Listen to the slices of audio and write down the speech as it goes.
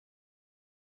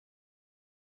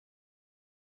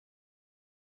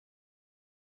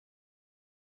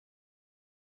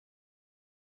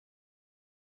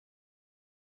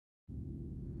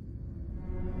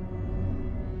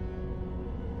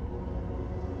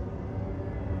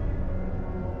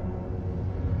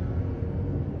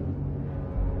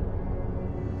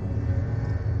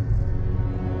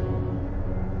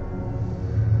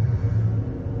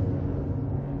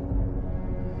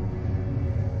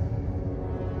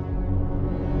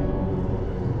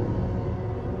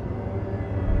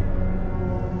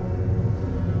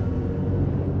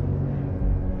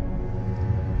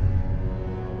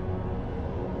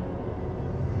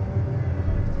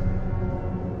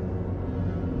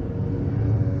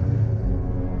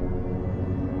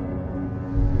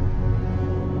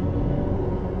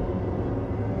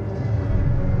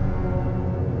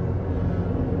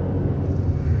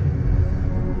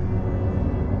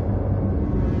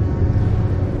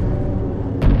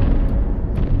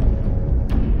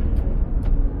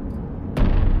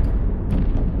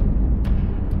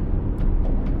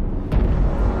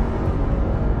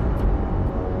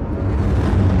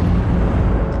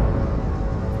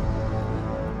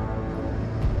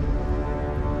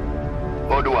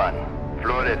Mode 1.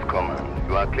 Flores Command.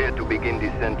 You are clear to begin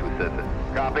descent to surface.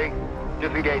 Copy.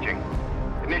 Disengaging.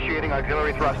 Initiating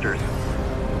auxiliary thrusters.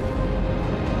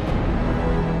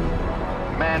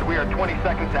 Command, we are 20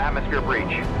 seconds to atmosphere breach.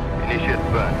 Initiate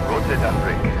burn. Rotate and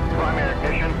brake. Primary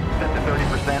ignition, set to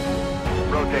 30%.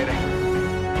 Rotating.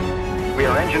 We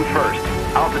are engine first.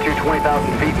 Altitude 20,000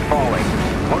 feet and falling.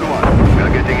 Mode 1. We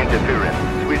are getting interference.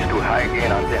 Switch to high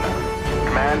gain antenna.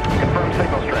 Command, confirm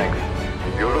signal strength.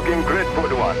 You're looking great,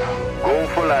 Mode 1. Go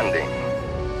for landing.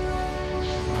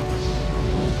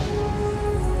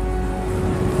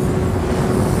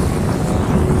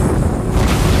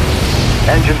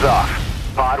 Engines off.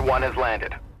 Pod 1 has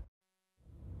landed.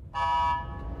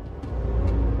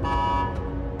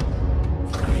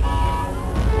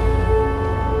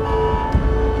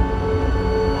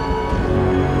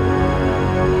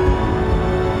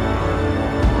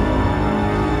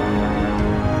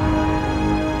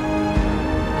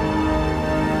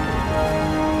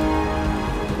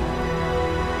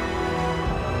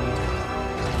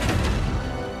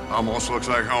 Almost looks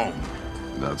like home.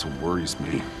 That's what worries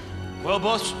me. Well,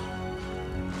 boss,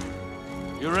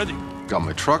 you ready? Got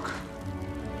my truck.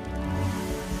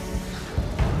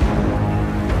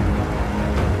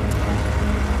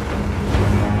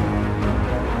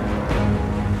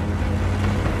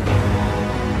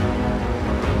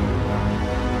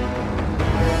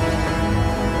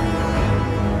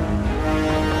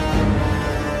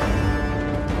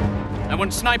 I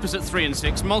want snipers at 3 and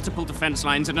 6, multiple defense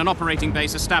lines, and an operating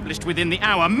base established within the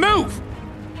hour. Move!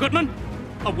 Goodman,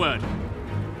 a word.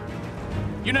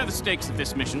 You know the stakes of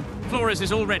this mission. Flores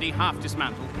is already half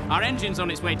dismantled. Our engine's on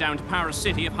its way down to power a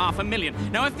city of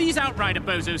 500,000. Now, if these Outrider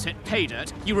bozos hit pay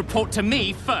dirt, you report to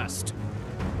me first.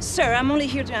 Sir, I'm only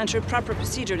here to ensure proper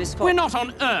procedure is followed. We're not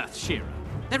on Earth, Shira.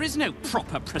 There is no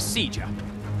proper procedure.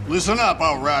 Listen up,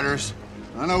 Outriders.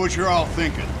 I know what you're all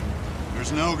thinking.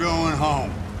 There's no going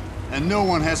home. And no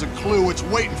one has a clue what's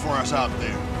waiting for us out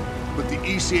there. But the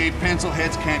ECA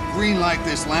pencilheads can't greenlight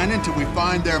this land until we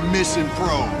find their missing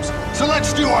probes. So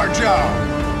let's do our job!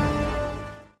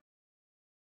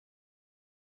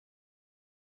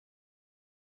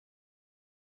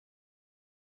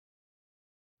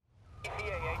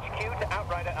 ECA HQ to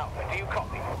Outrider Alpha. Do you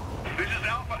copy? This is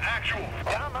Alpha Actual.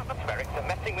 Damn atmospherics are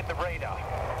messing with the radar.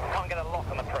 Can't get a lock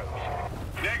on the probes.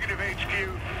 Negative HQ.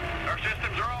 Our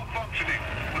systems are all functioning.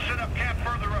 We'll set up camp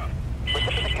further up.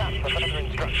 Return to the camp for further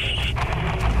instructions.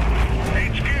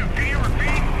 HQ, can you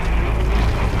repeat?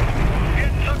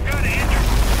 Getting some kind of injury.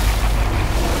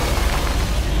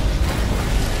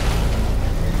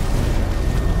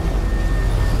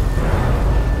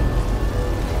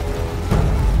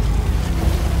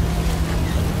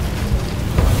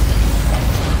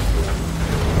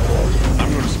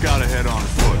 I'm gonna scout ahead on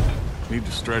foot. Need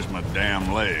to stretch my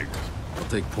damn legs. I'll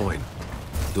take point.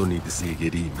 Don't need to see you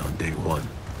get eaten on day one.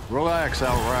 Relax,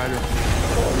 Outrider.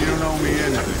 You don't owe me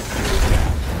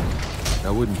anything. I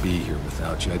wouldn't be here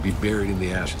without you. I'd be buried in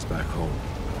the ashes back home.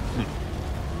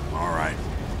 All right.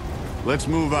 Let's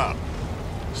move out.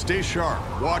 Stay sharp.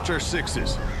 Watch our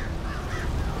sixes.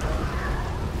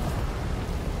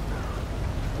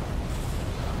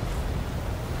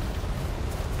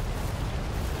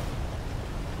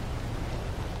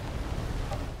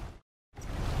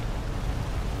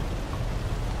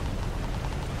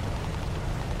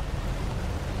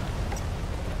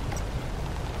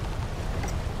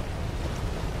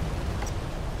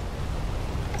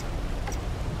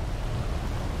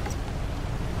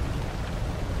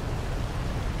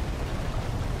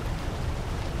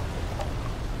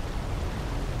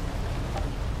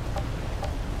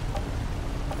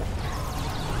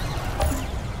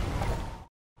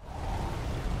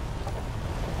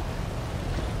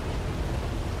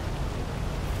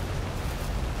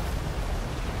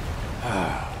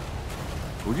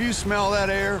 Would you smell that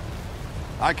air?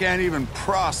 I can't even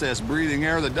process breathing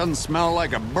air that doesn't smell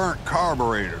like a burnt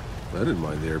carburetor. I didn't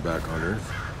mind the air back on Earth.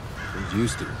 I was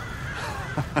used to it.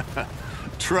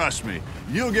 Trust me,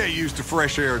 you'll get used to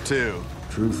fresh air too.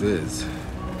 Truth is,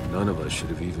 none of us should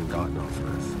have even gotten off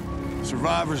Earth.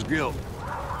 Survivor's guilt.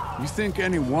 You think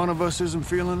any one of us isn't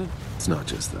feeling it? It's not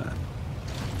just that.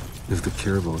 If the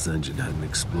Caravel's engine hadn't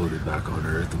exploded back on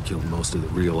Earth and killed most of the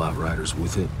real Outriders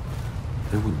with it,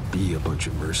 there wouldn't be a bunch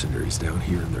of mercenaries down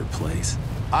here in their place.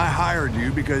 I hired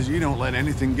you because you don't let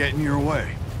anything get in your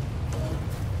way.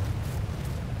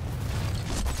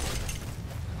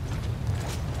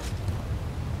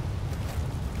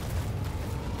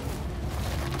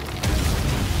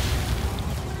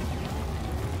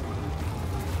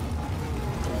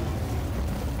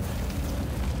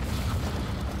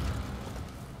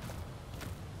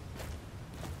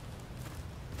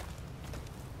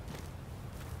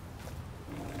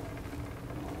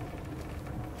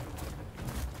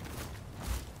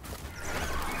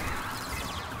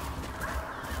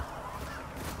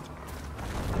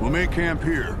 We'll make camp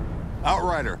here.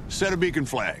 Outrider, set a beacon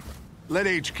flag. Let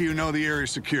HQ know the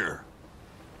area's secure.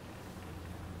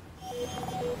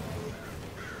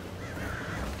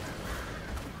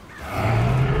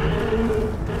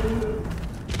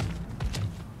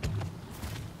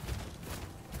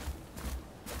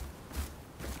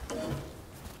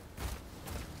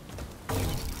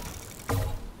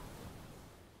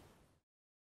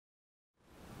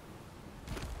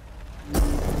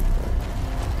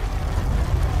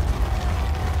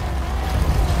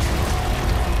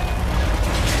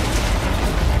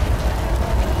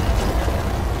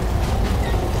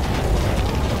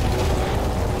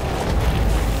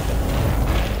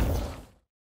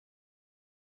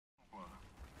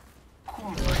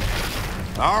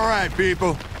 All right,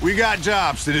 people. We got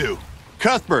jobs to do.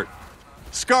 Cuthbert,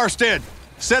 Scarstead,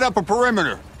 set up a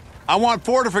perimeter. I want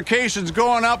fortifications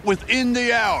going up within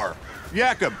the hour.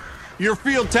 Jakob, you're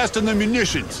field testing the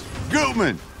munitions.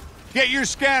 Gutman, get your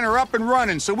scanner up and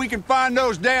running so we can find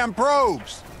those damn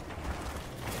probes.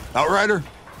 Outrider,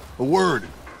 a word.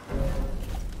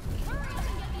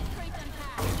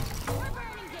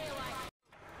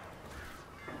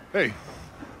 Hey.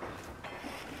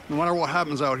 No matter what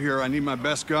happens out here, I need my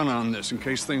best gun on this in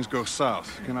case things go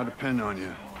south. Can I depend on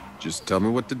you? Just tell me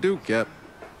what to do, Cap.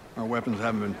 Our weapons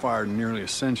haven't been fired in nearly a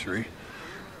century.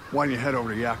 Why don't you head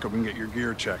over to Jakob and get your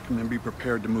gear checked, and then be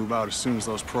prepared to move out as soon as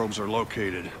those probes are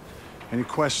located. Any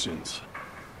questions?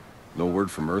 No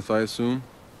word from Earth, I assume?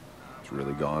 It's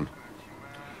really gone.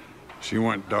 She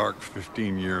went dark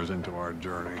 15 years into our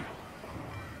journey.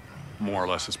 More or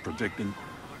less as predicted.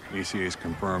 ECA's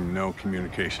confirmed no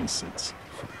communication since.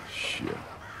 Shit.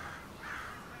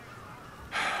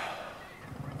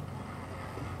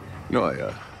 You know,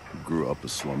 I grew up a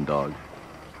slumdog,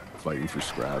 fighting for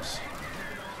scraps.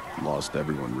 Lost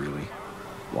everyone, really,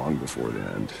 long before the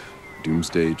end.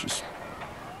 Doomsday just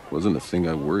wasn't a thing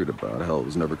I worried about. Hell, I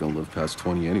was never gonna live past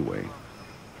 20 anyway.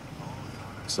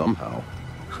 Somehow,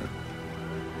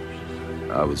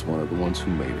 I was one of the ones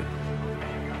who made it.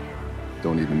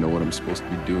 Don't even know what I'm supposed to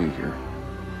be doing here.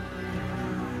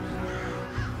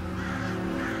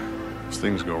 As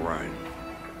things go right,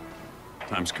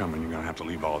 time's coming, you're gonna have to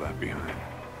leave all that behind.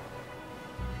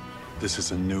 This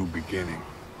is a new beginning.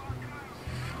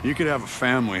 You could have a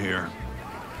family here.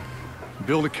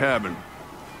 Build a cabin.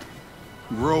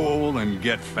 Grow old and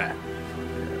get fat.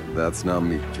 Yeah, that's not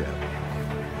me, Cap.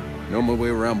 Know my way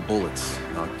around bullets,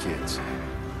 not kids.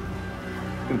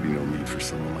 There'd be no need for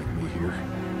someone like me here.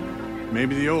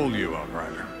 Maybe the old you,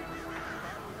 Outrider.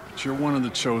 But you're one of the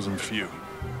chosen few.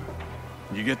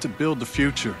 You get to build the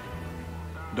future.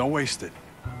 Don't waste it.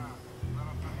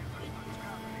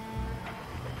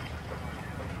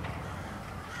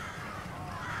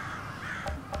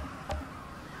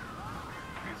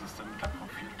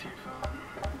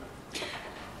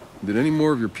 Did any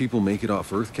more of your people make it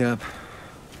off Earth, Cap?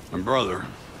 My brother.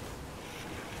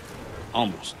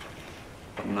 Almost.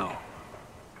 But no.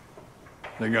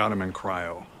 They got him in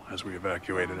cryo as we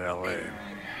evacuated LA,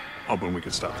 hoping we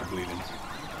could stop the bleeding.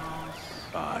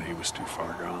 But he was too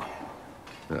far gone.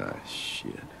 Ah,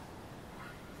 shit.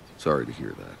 Sorry to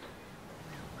hear that.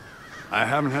 I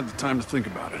haven't had the time to think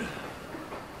about it.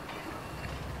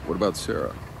 What about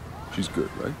Sarah? She's good,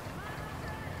 right?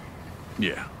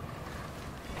 Yeah.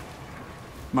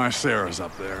 My Sarah's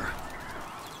up there.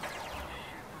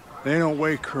 They don't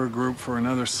wake her group for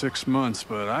another 6 months,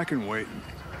 but I can wait.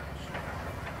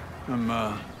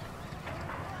 I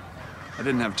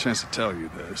didn't have a chance to tell you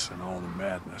this and all the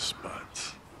madness,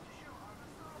 but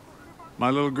my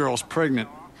little girl's pregnant.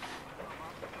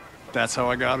 That's how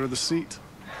I got her the seat.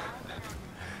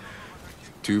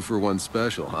 2 for 1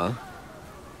 special, huh?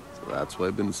 So that's why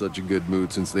I've been in such a good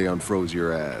mood since they unfroze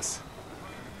your ass.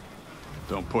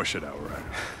 Don't push it, Outrider.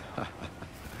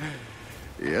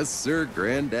 Yes, sir,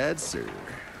 Granddad, sir.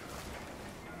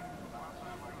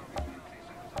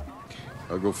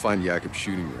 I'll go find Jakob's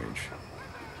shooting range.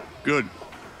 Good.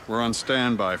 We're on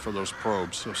standby for those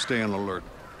probes, so stay on alert.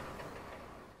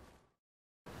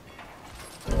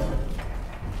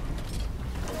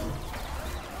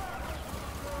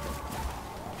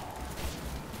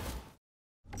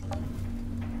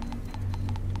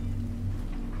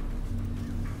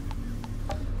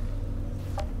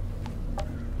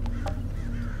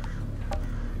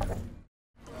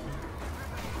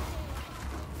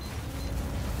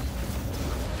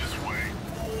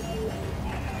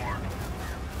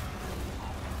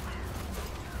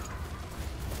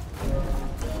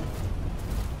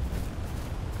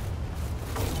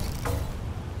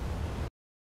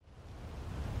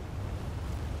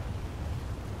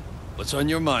 What's on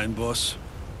your mind, boss?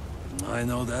 I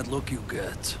know that look you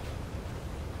get.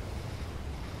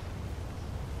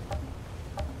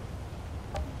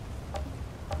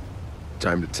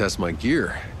 Time to test my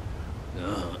gear.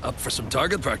 Up for some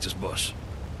target practice, boss.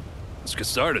 Let's get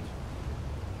started.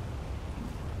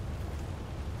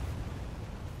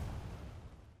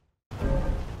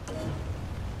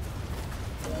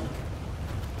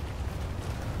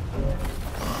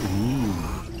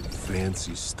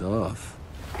 Fancy stuff.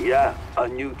 Yeah, a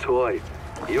new toy.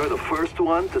 You're the first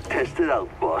one to test it out,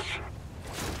 boss.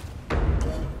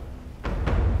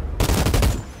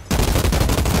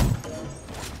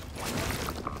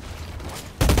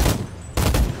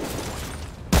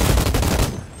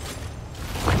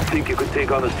 Think you could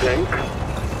take on a tank?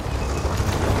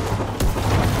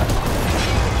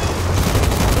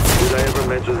 Did I ever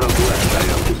mention how glad I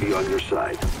am to be on your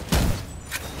side?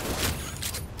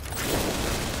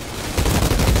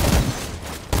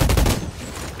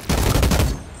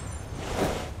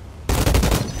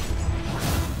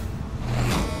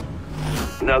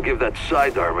 Now give that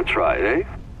sidearm a try, eh?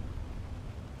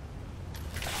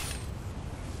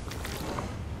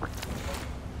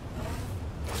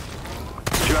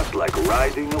 Just like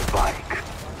riding a bike.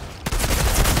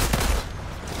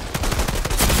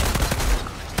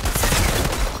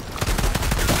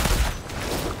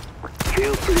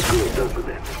 Feels pretty good, doesn't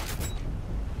it?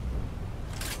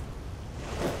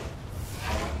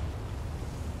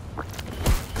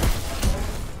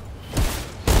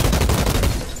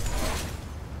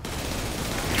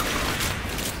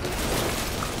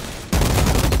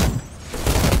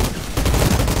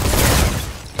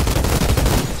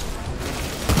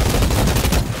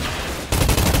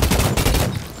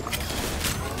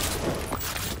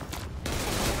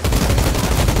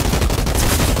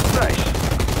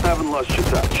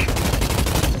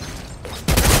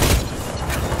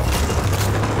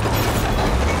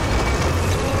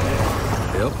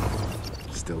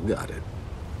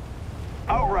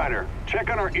 Outrider, check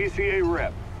on our ECA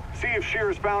rep. See if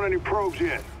Shearer's found any probes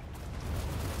yet.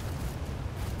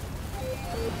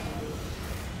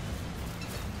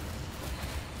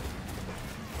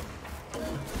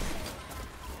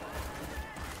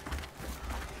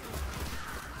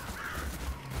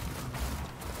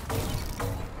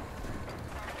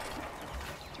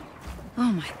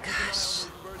 Oh my gosh.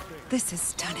 This is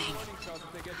stunning.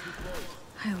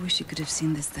 I wish you could have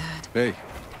seen this, Dad. Hey.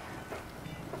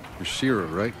 You're Shearer,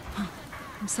 right? Oh,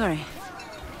 I'm sorry.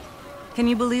 Can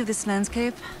you believe this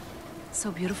landscape? It's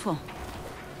so beautiful.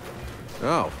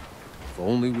 Oh. If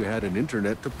only we had an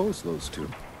internet to post those to.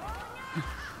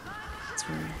 It's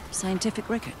for scientific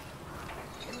record.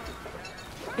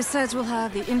 Besides, we'll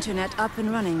have the internet up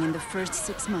and running in the first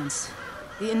 6 months.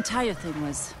 The entire thing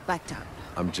was backed up.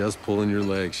 I'm just pulling your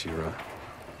leg, Shira.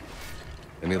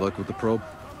 Any luck with the probe?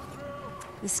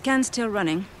 The scan's still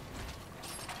running.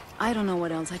 I don't know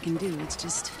what else I can do, it's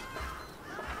just...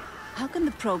 How can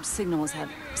the probe signals have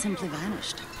simply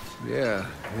vanished? Yeah,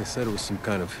 they said it was some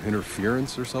kind of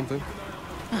interference or something.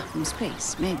 Ah, from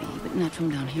space, maybe, but not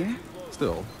from down here.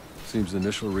 Still, seems the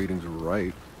initial readings were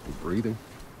right. We're breathing.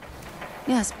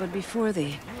 Yes, but before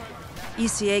the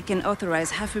ECA can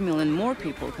authorize 500,000 more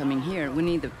people coming here, we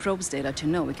need the probe's data to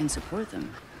know we can support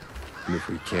them. And if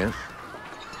we can't?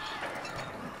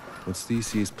 What's the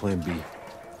ECA's plan B?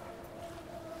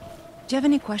 Do you have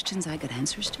any questions I got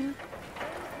answers to?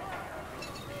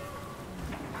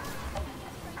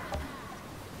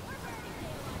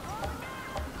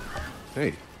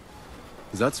 Hey,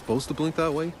 is that supposed to blink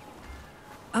that way?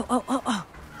 Oh.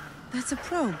 That's a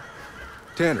probe.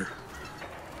 Tanner,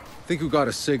 I think we got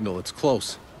a signal. It's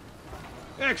close.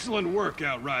 Excellent work,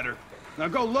 Outrider. Now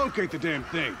go locate the damn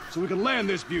thing, so we can land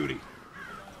this beauty.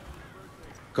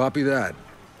 Copy that.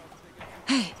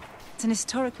 Hey, it's an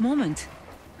historic moment.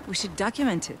 We should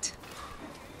document it.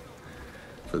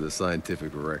 For the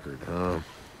scientific record, huh?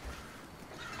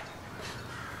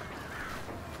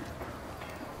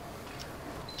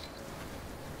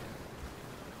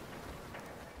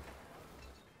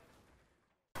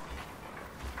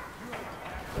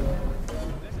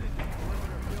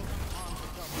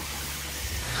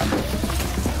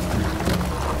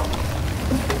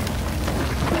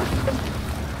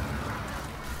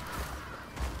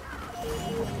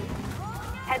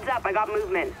 Heads up, I got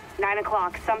movement. 9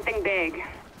 o'clock, something big.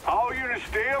 All units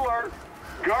stay alert.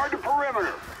 Guard the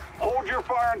perimeter. Hold your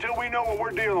fire until we know what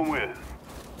we're dealing with.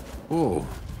 Whoa,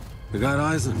 we got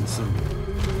eyes on some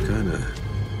kind of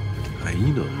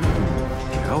hyena-looking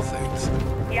cow things.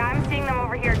 Yeah, I'm seeing them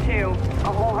over here too.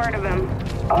 A whole herd of them.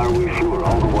 Are we sure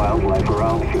all the wildlife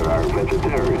around here are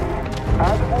vegetarian?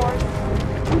 Herbivores?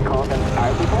 We call them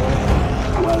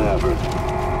herbivores? Whatever.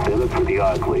 They look pretty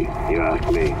ugly, you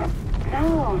ask me.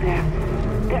 No,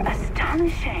 they're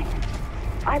astonishing.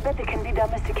 I bet they can be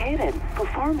domesticated for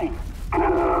farming.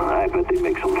 I bet they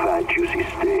make some fat, juicy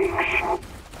steaks.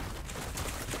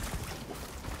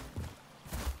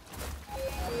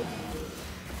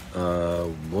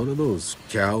 One of those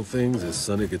cow things is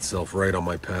sunning itself right on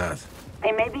my path.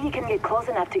 Hey, maybe you can get close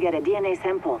enough to get a DNA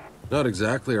sample. Not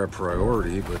exactly our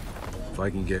priority, but if I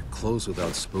can get close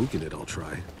without spooking it, I'll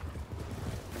try.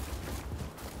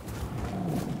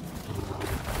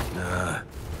 Nah,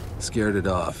 scared it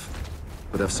off,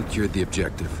 but I've secured the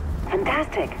objective.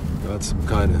 Fantastic. Got some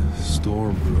kind of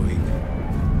storm brewing.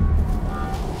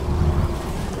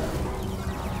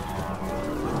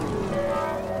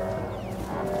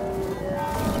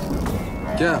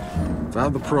 Cap,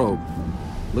 found the probe.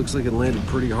 Looks like it landed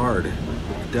pretty hard.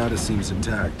 The data seems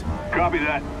intact. Copy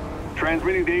that.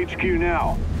 Transmitting to HQ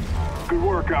now. Good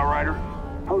work, Outrider.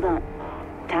 Hold on.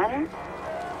 Tanner?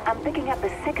 I'm picking up a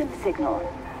second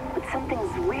signal, but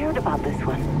something's weird about this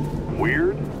one.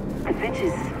 Weird? The pitch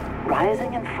is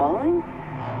rising and falling?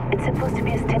 It's supposed to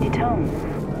be a steady tone.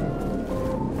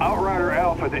 Outrider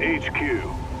Alpha to HQ.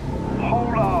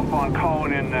 Hold off on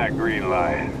calling in that green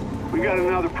light. We got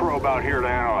another probe out here to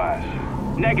analyze.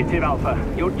 Negative, Alpha.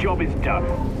 Your job is done.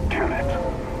 Damn it.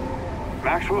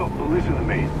 Maxwell, listen to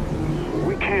me.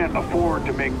 We can't afford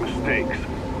to make mistakes.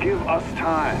 Give us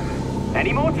time.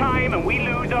 Any more time and we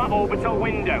lose our orbital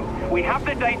window. We have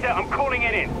the data, I'm calling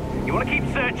it in. You want to keep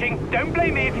searching? Don't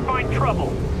blame me if you find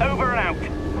trouble. Over and out.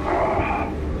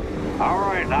 All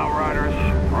right, Outriders.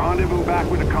 Rendezvous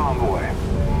back with the convoy.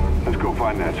 Let's go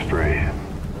find that stray.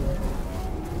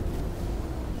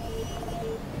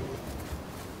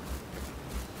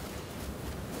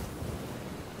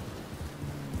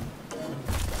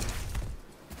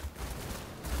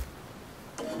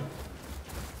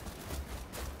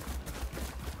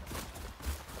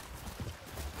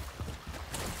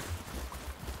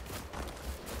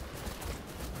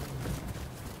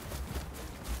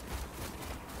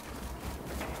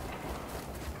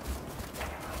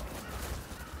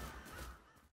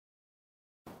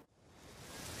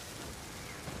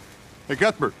 Hey,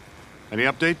 Cuthbert, any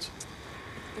updates?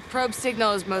 The probe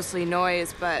signal is mostly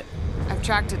noise, but I've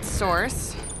tracked its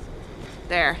source.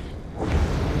 There.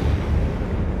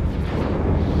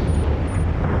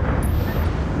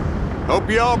 Hope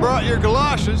you all brought your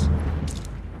galoshes.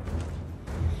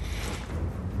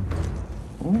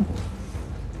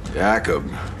 Jacob.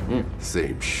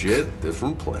 Same shit,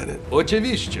 different planet.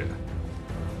 Oczywiście.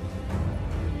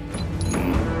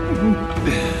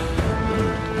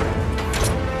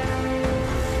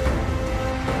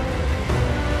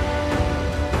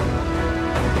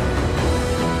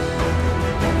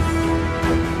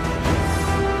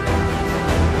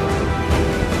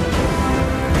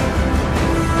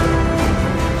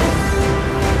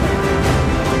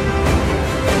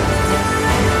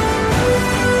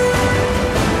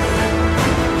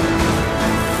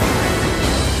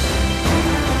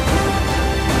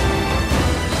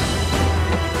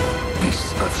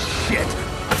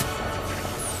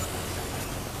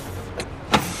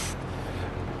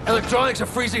 Electronics are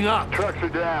freezing up. Trucks are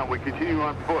down. We continue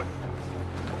on foot.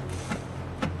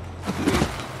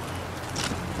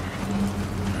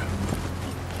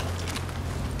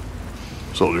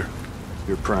 Soldier,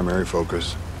 your primary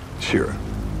focus, Shira.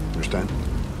 Understand?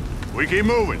 We keep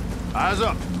moving. Eyes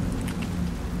up.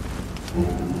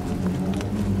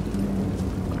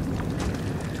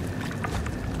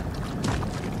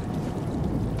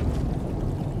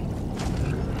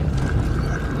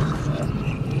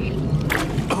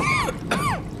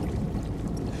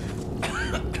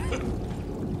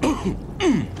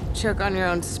 Choke on your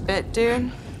own spit,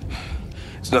 dude?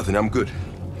 It's nothing, I'm good.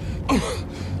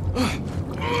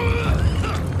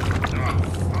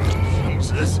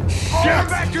 Jesus. Get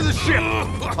back to the ship!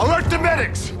 Alert the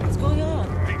medics! What's going on?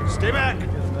 Stay back!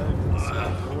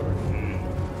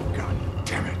 God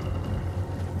damn it.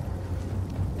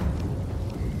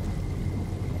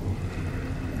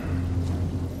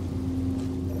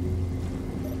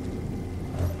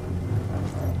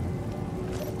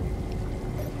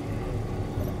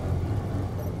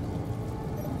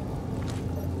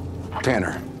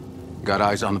 Tanner, got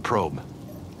eyes on the probe.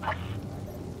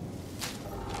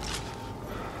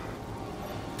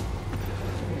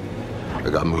 I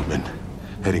got movement.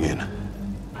 Heading in.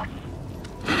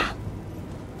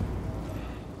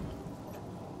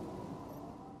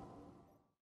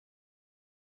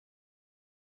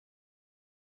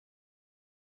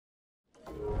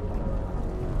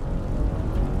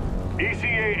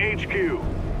 ECA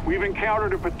HQ. We've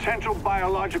encountered a potential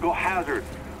biological hazard.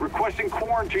 Requesting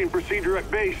quarantine procedure at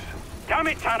base. Damn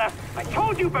it, Tanner! I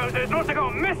told you bozos not to go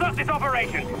and mess up this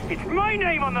operation! It's my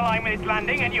name on the line with this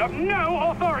landing, and you have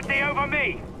no authority over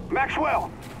me!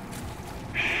 Maxwell!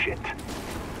 Shit.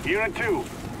 Unit 2,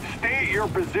 stay at your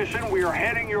position. We are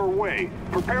heading your way.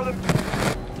 Prepare the...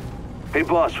 Hey,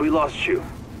 boss, we lost you.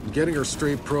 I'm getting our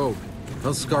straight probe.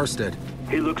 How's Skarstead?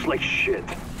 He looks like shit.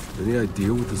 Any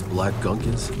idea what this black gunk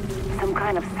is? Some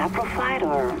kind of saprophyte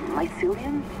or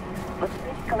mycelium? Let's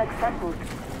collect samples.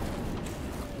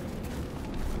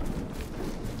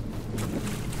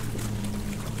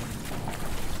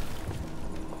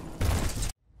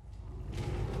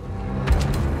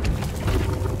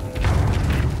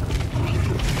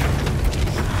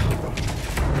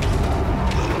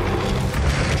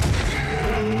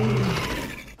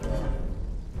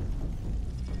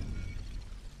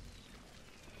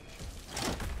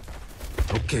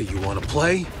 Okay, you wanna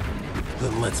play?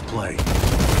 Then let's play.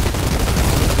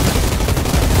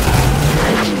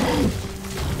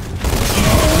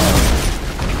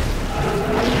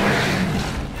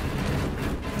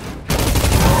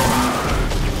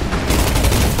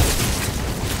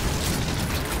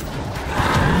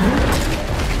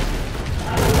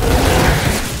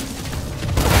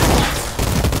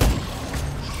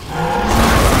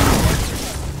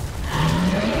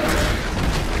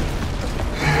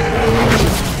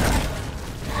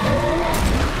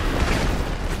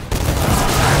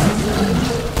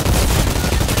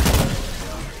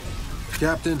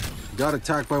 Captain, got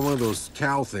attacked by one of those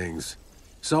cow things.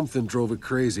 Something drove it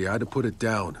crazy. I had to put it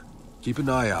down. Keep an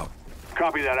eye out.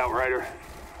 Copy that, Outrider.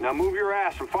 Now move your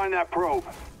ass and find that probe.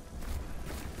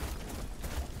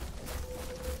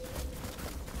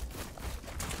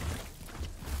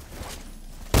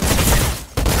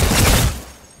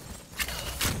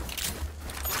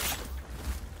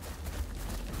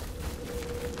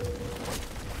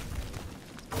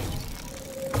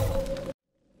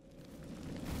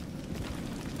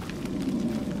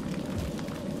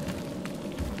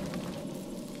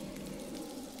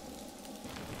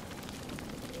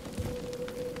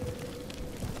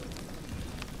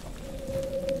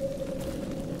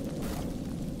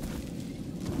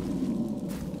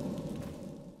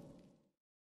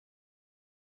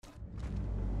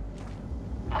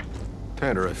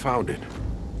 Tanner, I found it.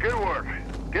 Good work.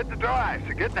 Get the drives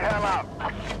and get the hell out.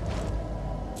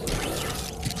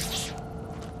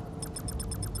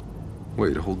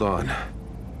 Wait, hold on.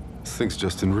 This thing's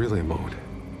just in relay mode.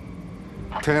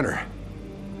 Tanner,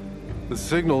 the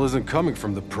signal isn't coming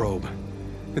from the probe.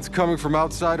 It's coming from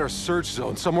outside our search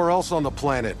zone, somewhere else on the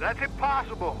planet. That's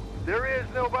impossible. There is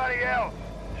nobody else.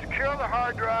 Secure the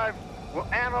hard drive. We'll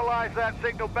analyze that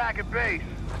signal back at base.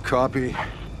 Copy.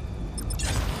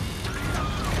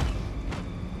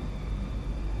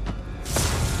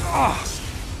 Ah!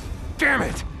 Damn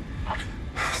it!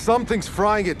 Something's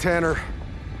frying it, Tanner.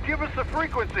 Give us the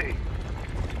frequency.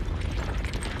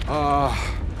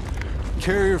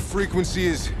 Carrier frequency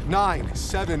is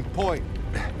 97 point.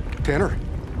 Tanner,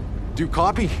 do you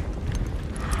copy?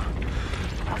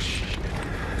 Oh, shit.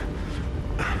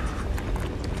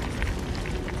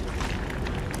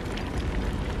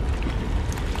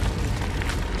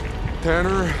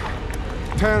 Tanner,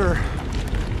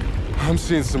 I'm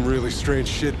seeing some really strange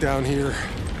shit down here.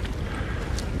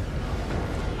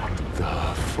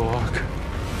 The fuck?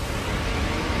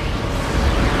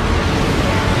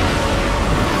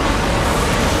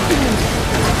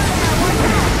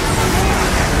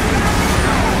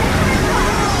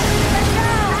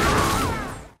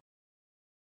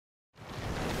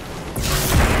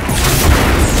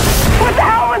 What the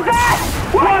hell was that?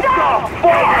 What the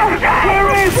fuck? Where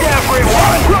is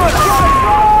everyone?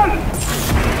 Run!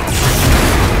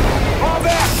 Fall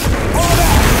back! Fall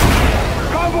back!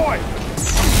 Convoy!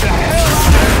 The hell out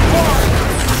of this bar!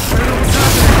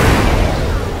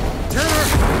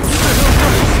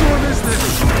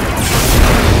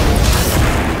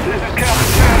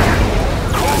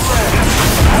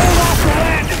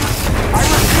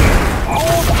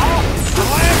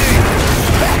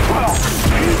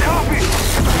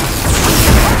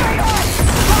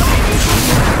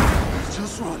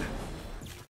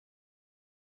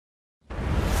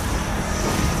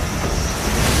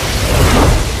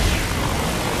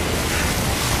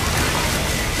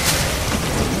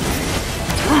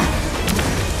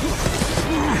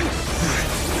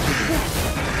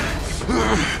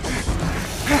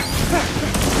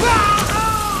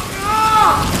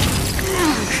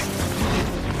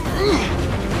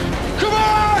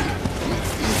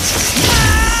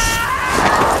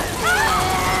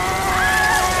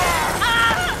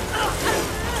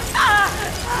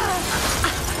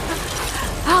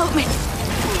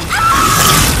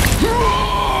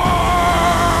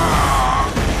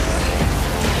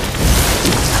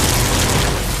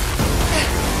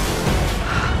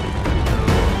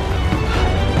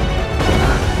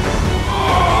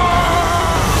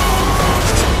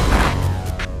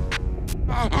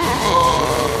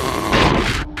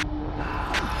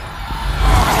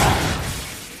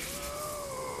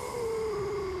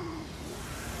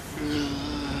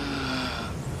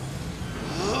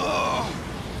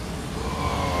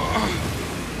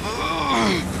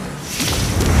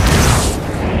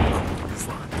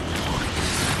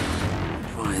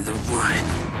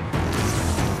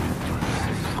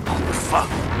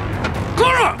 Alpha!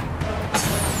 Clara!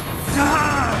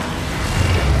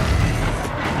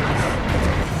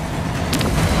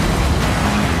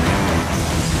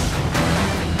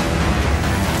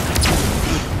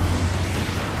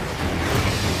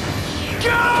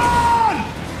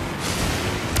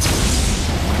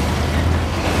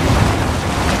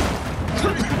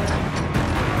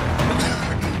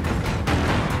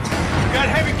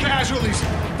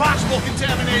 Possible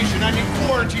contamination. I need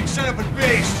quarantine set up at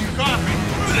base. Do you copy?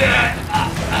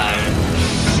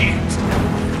 Shit.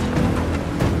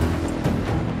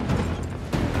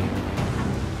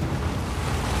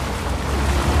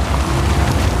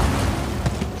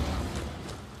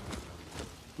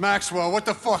 Maxwell, what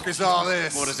the fuck is all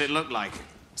this? What does it look like?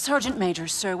 Sergeant Major,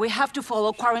 sir, we have to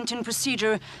follow quarantine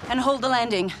procedure and hold the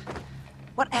landing.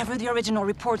 Whatever the original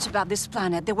reports about this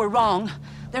planet, they were wrong.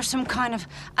 There's some kind of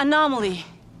anomaly.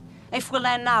 If we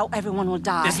land now, everyone will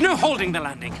die. There's no holding the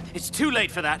landing. It's too late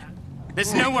for that.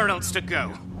 There's nowhere else to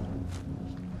go.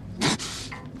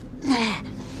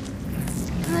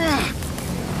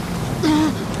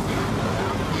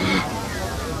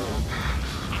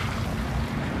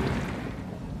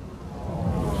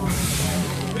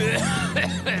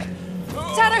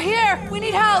 Tanner, here! We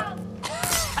need help!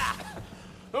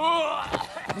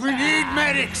 We need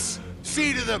medics!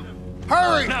 See to them!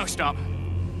 Hurry! No, stop.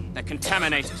 They're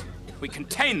contaminated. We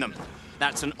contain them.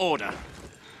 That's an order.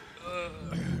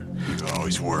 You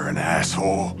always were an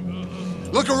asshole.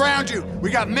 Look around you. We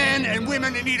got men and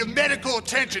women in need of medical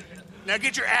attention. Now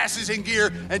get your asses in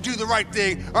gear and do the right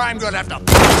thing, or I'm gonna have to...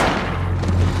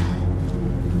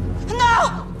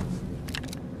 No!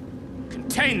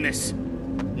 Contain this.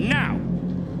 Now.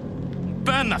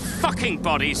 Burn the fucking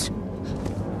bodies.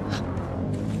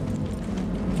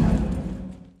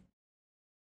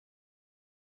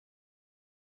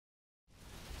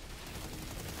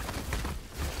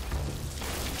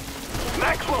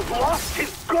 Maxwell's lost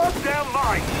his goddamn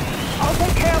mind! I'll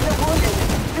take care of the wounded.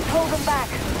 Just hold them back.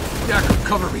 Decker,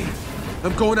 cover me.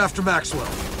 I'm going after Maxwell.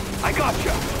 I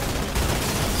gotcha!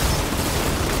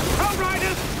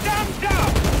 Outriders, stand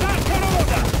down! That's an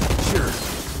order! Sure.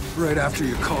 Right after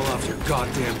you call off your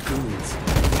goddamn goons.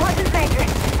 Sergeant Major,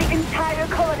 the entire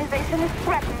colonization is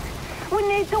threatened. We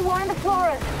need to warn the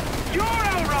Floras. Your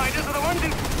Outriders are the ones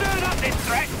who stirred up this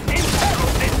threat,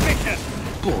 imperiled this mission!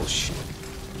 Bullshit.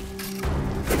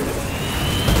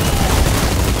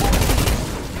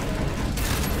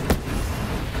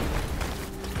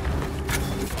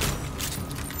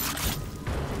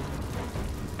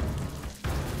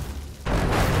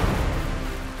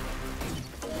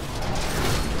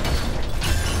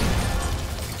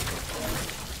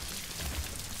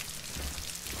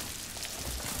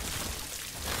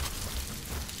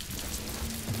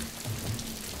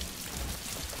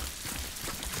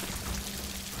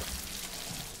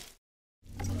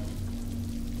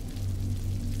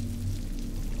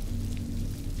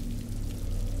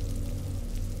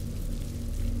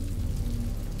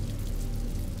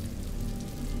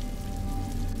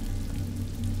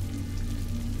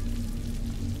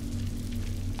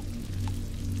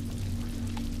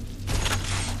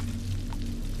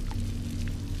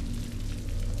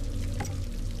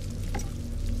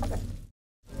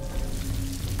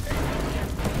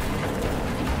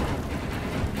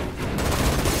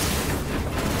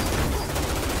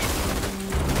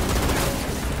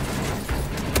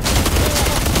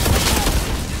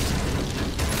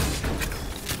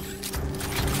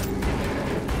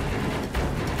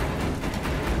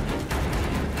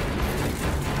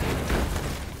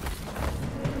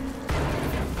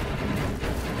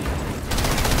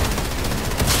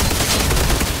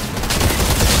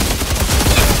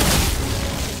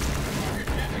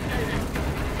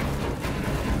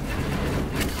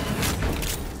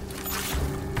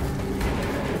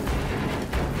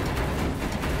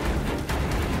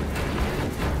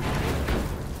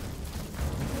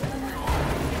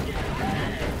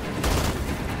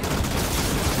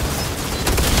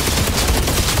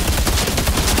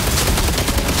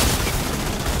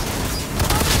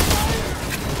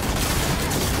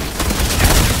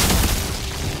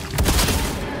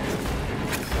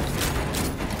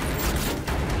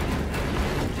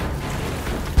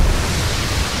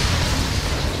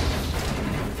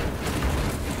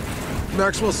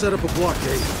 Maxwell set up a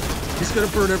blockade. He's gonna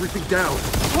burn everything down.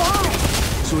 Why?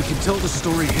 So he can tell the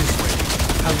story his way.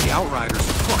 How the Outriders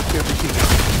fucked everything up.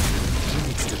 He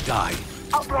needs to die.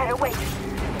 Outrider, wait.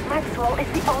 Maxwell is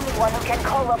the only one who can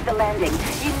call off the landing.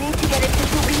 You need to get it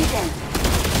into region.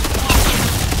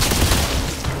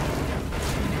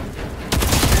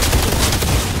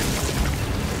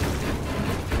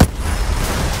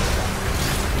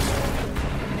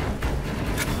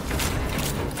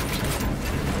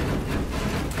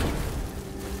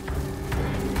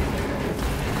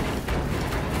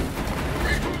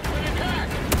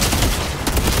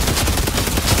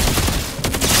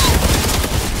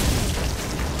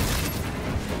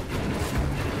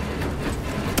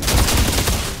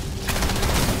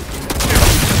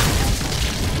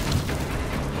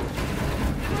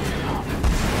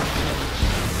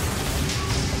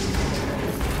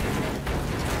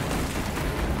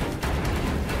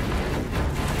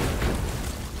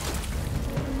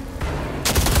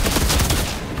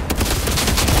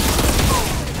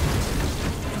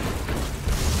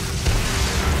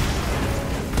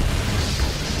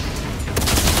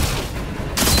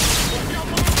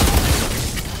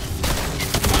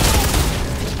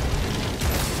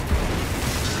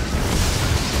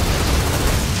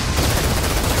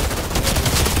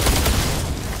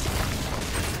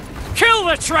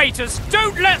 traitors!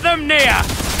 Don't let them near!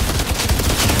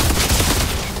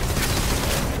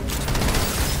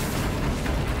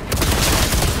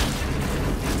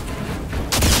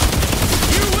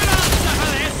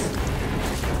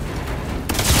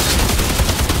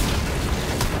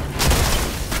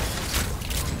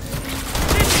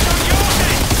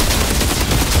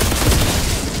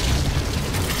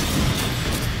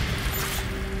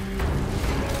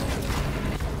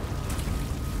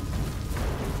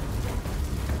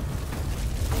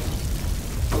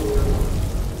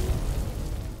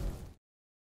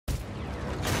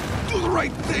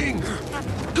 Right thing!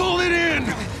 Call it in!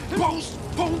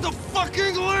 Postpone the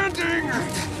fucking landing!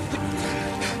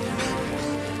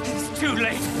 It's too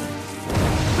late.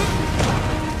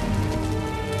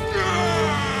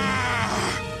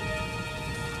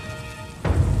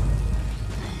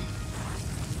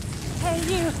 Hey,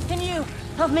 you! Can you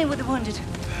help me with the wounded?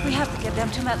 We have to get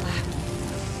them to MedLab.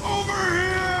 Over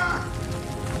here!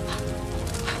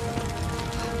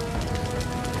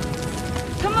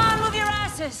 Come on, move your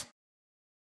asses!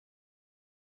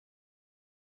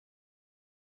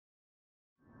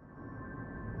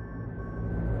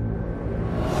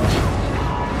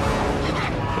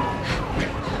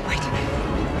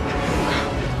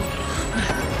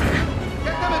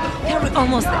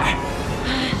 Almost there.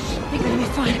 We're gonna be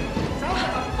fine.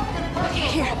 Okay,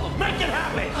 here. Make it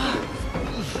happen!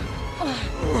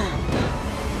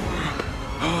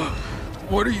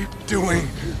 What are you doing?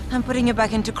 I'm putting you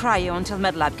back into cryo until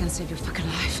MedLab can save your fucking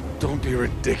life. Don't be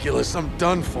ridiculous. I'm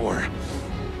done for.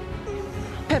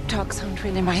 Pep talks aren't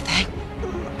really my thing.